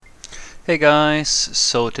Hey guys,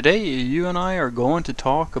 so today you and I are going to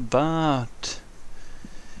talk about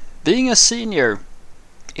being a senior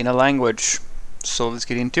in a language. So let's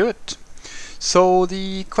get into it. So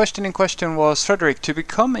the question in question was, Frederick, to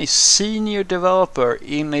become a senior developer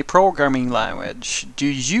in a programming language, do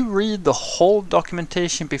you read the whole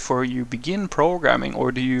documentation before you begin programming,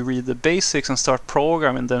 or do you read the basics and start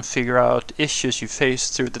programming and then figure out issues you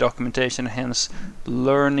face through the documentation, hence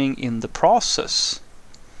learning in the process?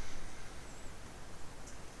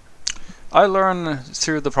 I learn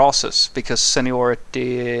through the process because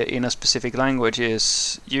seniority in a specific language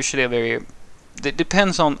is usually a very it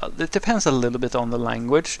depends a little bit on the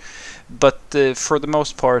language, but for the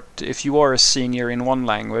most part, if you are a senior in one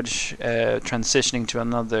language, transitioning to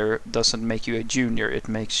another doesn't make you a junior. It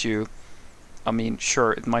makes you, I mean,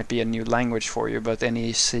 sure, it might be a new language for you, but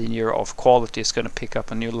any senior of quality is going to pick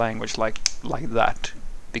up a new language like that,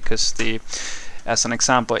 because as an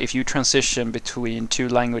example, if you transition between two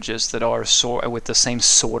languages that are with the same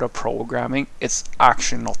sort of programming, it's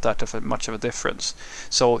actually not that much of a difference.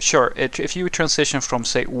 So sure, if you transition from,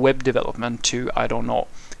 say, web development to, I don't know,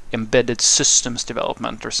 embedded systems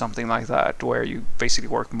development or something like that, where you basically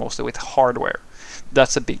work mostly with hardware,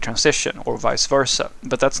 that's a big transition, or vice versa.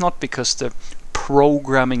 But that's not because the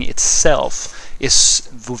programming itself is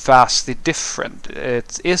vastly different.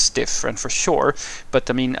 It is different for sure, but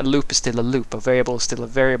I mean, a loop is still a loop, a variable is still a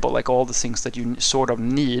variable, like all the things that you sort of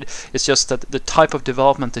need. It's just that the type of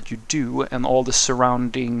development that you do and all the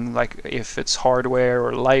surrounding, like if it's hardware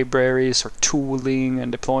or libraries or tooling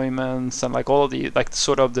and deployments and like all of the, like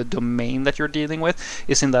sort of the domain that you're dealing with,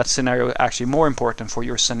 is in that scenario actually more important for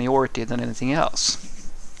your seniority than anything else.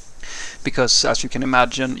 Because as you can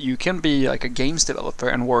imagine, you can be like a games developer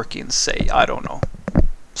and work in, say, I don't know,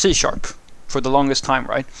 C# for the longest time,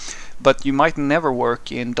 right? But you might never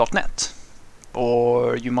work in .NET,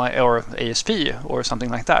 or ASP or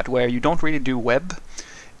something like that, where you don't really do web.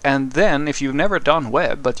 And then if you've never done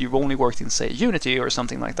web, but you've only worked in, say, Unity or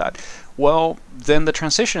something like that, well, then the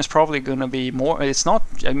transition is probably going to be more, it's not,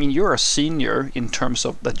 I mean, you're a senior in terms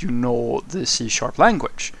of that you know the C#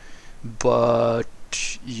 language, but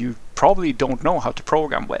you probably don't know how to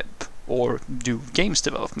program web or do games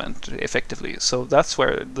development effectively. So that's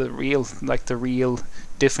where the real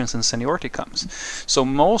difference in seniority comes. So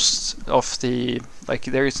most of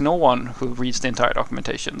there is no one who reads the entire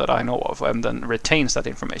documentation that I know of and then retains that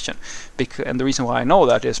information. And the reason why I know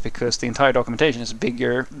that is because the entire documentation is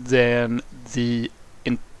bigger than the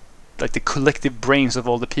collective brains of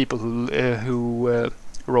all the people who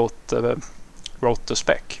wrote the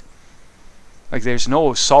spec. Like, there's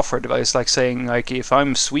no software device. Like saying, like, if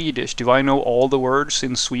I'm Swedish, do I know all the words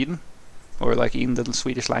in Sweden? Or like in the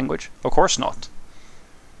Swedish language? Of course not.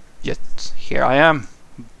 Yet here I am,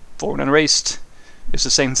 born and raised. It's the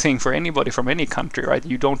same thing for anybody from any country, right?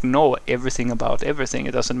 You don't know everything about everything.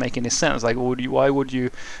 It doesn't make any sense. Like, why would you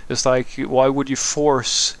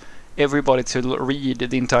force everybody to read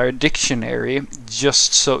the entire dictionary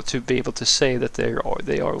just so to be able to say that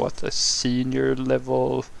they are what, a senior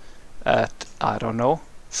level at, I don't know,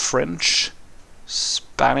 French,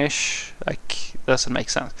 Spanish? Like, doesn't make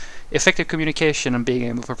sense. Effective communication and being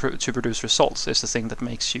able to produce results is the thing that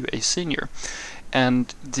makes you a senior.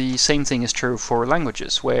 And the same thing is true for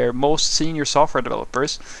languages, where most senior software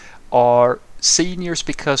developers are seniors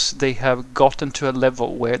because they have gotten to a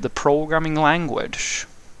level where the programming language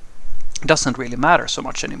doesn't really matter so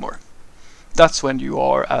much anymore. That's when you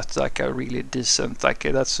are at like a really decent,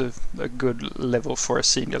 that's a good level for a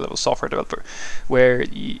senior level software developer, where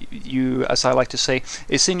you, as I like to say,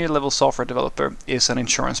 a senior level software developer is an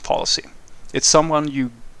insurance policy. It's someone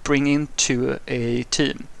you bring into a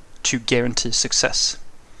team to guarantee success,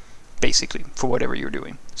 basically, for whatever you're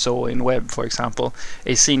doing. So in web, for example,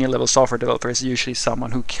 a senior level software developer is usually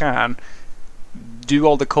someone who can do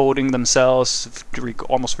all the coding themselves,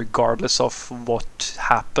 almost regardless of what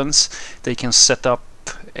happens. They can set up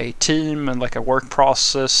a team and like a work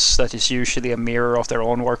process that is usually a mirror of their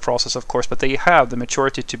own work process, of course, but they have the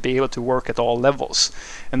maturity to be able to work at all levels.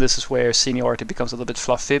 And this is where seniority becomes a little bit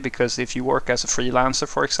fluffy, because if you work as a freelancer,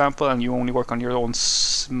 for example, and you only work on your own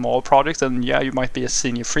small projects, then yeah, you might be a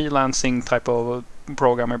senior freelancing type of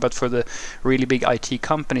programmer. But for the really big IT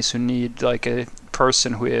companies who need like a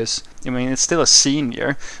person who is, I mean, it's still a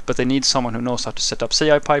senior, but they need someone who knows how to set up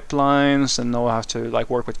CI pipelines and know how to like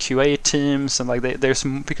work with QA teams, and like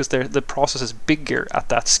because the process is bigger at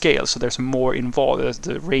that scale, so there's more involved.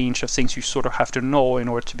 The range of things you sort of have to know in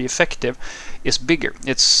order to be effective is bigger.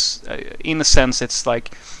 It's in a sense, it's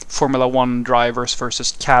like Formula 1 drivers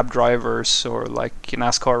versus cab drivers, or like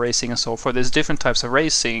NASCAR racing and so forth. There's different types of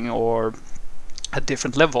racing, or at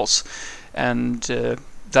different levels, and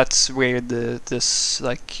that's where this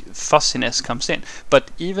like fussiness comes in.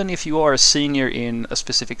 But even if you are a senior in a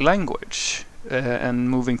specific language and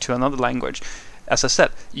moving to another language, as I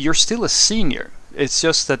said, you're still a senior. It's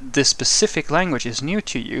just that this specific language is new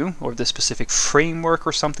to you, or this specific framework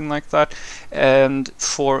or something like that. And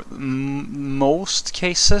for most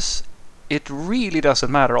cases, it really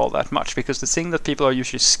doesn't matter all that much, because the thing that people are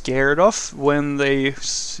usually scared of when they,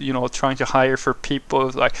 trying to hire for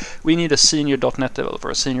people, like, we need a senior .NET developer,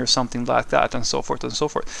 a senior something like that, and so forth and so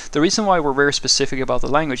forth. The reason why we're very specific about the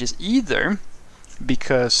language is either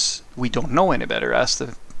because we don't know any better as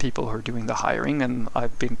the people who are doing the hiring, and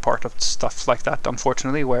I've been part of stuff like that,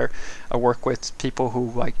 unfortunately, where I work with people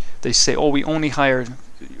who, like, they say, oh, we only hire,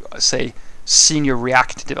 say, senior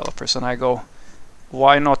React developers, and I go,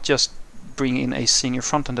 why not just bring in a senior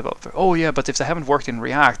front-end developer? Oh yeah, but if they haven't worked in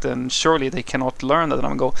React, then surely they cannot learn that. And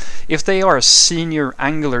I'm go, if they are a senior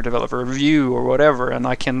Angular developer, Vue or whatever, and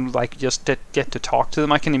I can like just get to talk to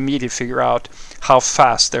them, I can immediately figure out how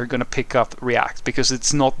fast they're going to pick up React, because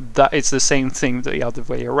it's not that, it's the same thing the other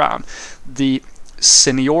way around. The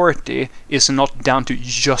seniority is not down to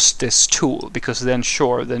just this tool, because then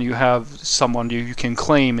sure, then you have someone you can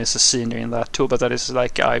claim is a senior in that tool, but that is,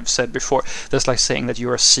 like I've said before, that's like saying that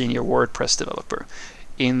you're a senior WordPress developer.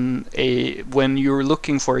 When you're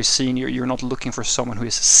looking for a senior, you're not looking for someone who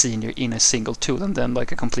is a senior in a single tool and then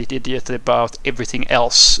like a complete idiot about everything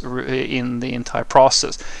else in the entire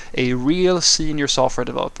process. A real senior software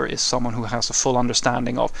developer is someone who has a full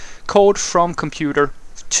understanding of code from computer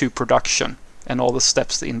to production and all the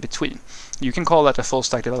steps in between. You can call that a full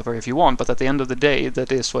stack developer if you want, but at the end of the day,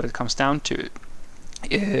 that is what it comes down to,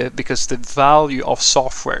 because the value of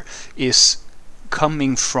software is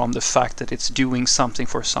coming from the fact that it's doing something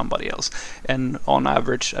for somebody else, and on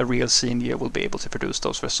average a real senior will be able to produce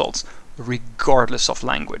those results regardless of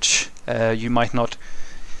language. You might not,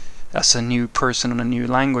 as a new person in a new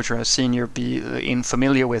language or a senior, be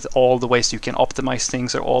familiar with all the ways you can optimize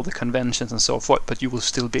things or all the conventions and so forth, but you will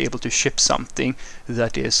still be able to ship something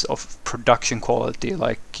that is of production quality,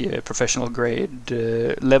 like professional grade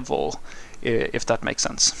level, if that makes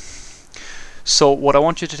sense. So what I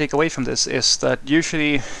want you to take away from this is that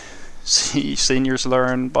usually seniors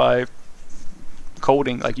learn by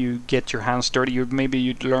coding. Like, you get your hands dirty, maybe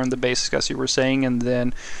you learn the basics as you were saying, and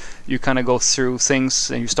then you kind of go through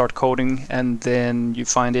things and you start coding, and then you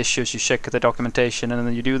find issues, you check the documentation, and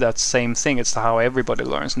then you do that same thing. It's how everybody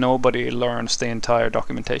learns. Nobody learns the entire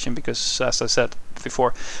documentation, because, as I said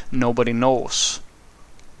before, nobody knows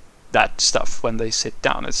that stuff when they sit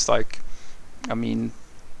down. It's like, I mean,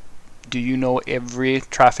 do you know every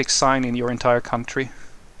traffic sign in your entire country?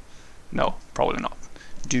 No, probably not.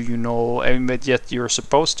 Do you know, but yet you're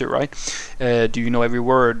supposed to, right? Do you know every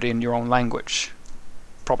word in your own language?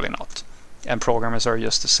 Probably not. And programmers are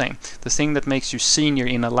just the same. The thing that makes you senior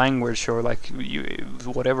in a language, or like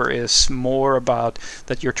whatever, is more about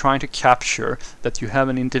that you're trying to capture that you have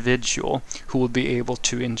an individual who will be able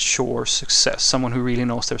to ensure success. Someone who really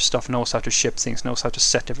knows their stuff, knows how to ship things, knows how to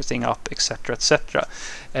set everything up, etc., etc.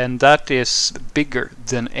 And that is bigger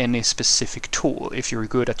than any specific tool if you're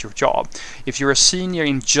good at your job. If you're a senior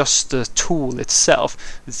in just the tool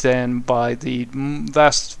itself, then by the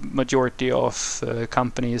vast majority of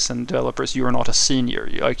companies and developers, you're not a senior.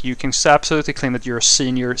 Like, you can absolutely claim that you're a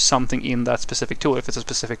senior something in that specific tool if it's a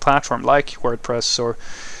specific platform like WordPress or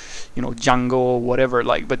Django or whatever.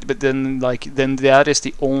 Like, but then that is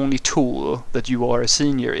the only tool that you are a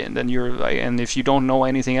senior in. Then you're like, and if you don't know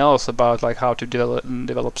anything else about like how to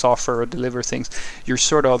develop software or deliver things, you're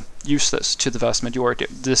sort of useless to the vast majority.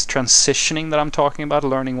 This transitioning that I'm talking about,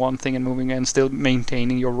 learning one thing and moving and still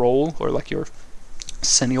maintaining your role or like your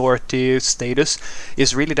seniority status,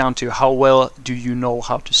 is really down to how well do you know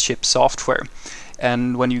how to ship software.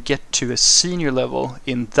 And when you get to a senior level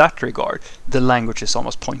in that regard, the language is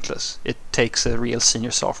almost pointless. It takes a real senior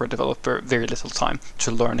software developer very little time to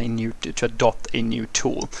learn to adopt a new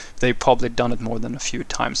tool. They've probably done it more than a few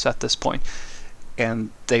times at this point, and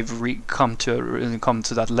they've come to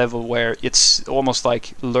that level where it's almost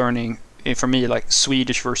like learning, for me, like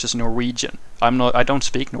Swedish versus Norwegian. I don't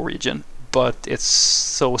speak Norwegian, but it's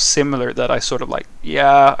so similar that I sort of like,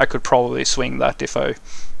 yeah, I could probably swing that if I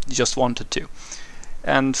just wanted to.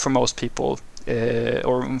 And for most people,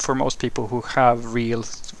 or for most people who have real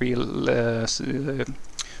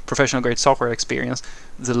professional grade software experience,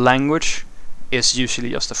 the language is usually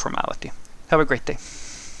just a formality. Have a great day.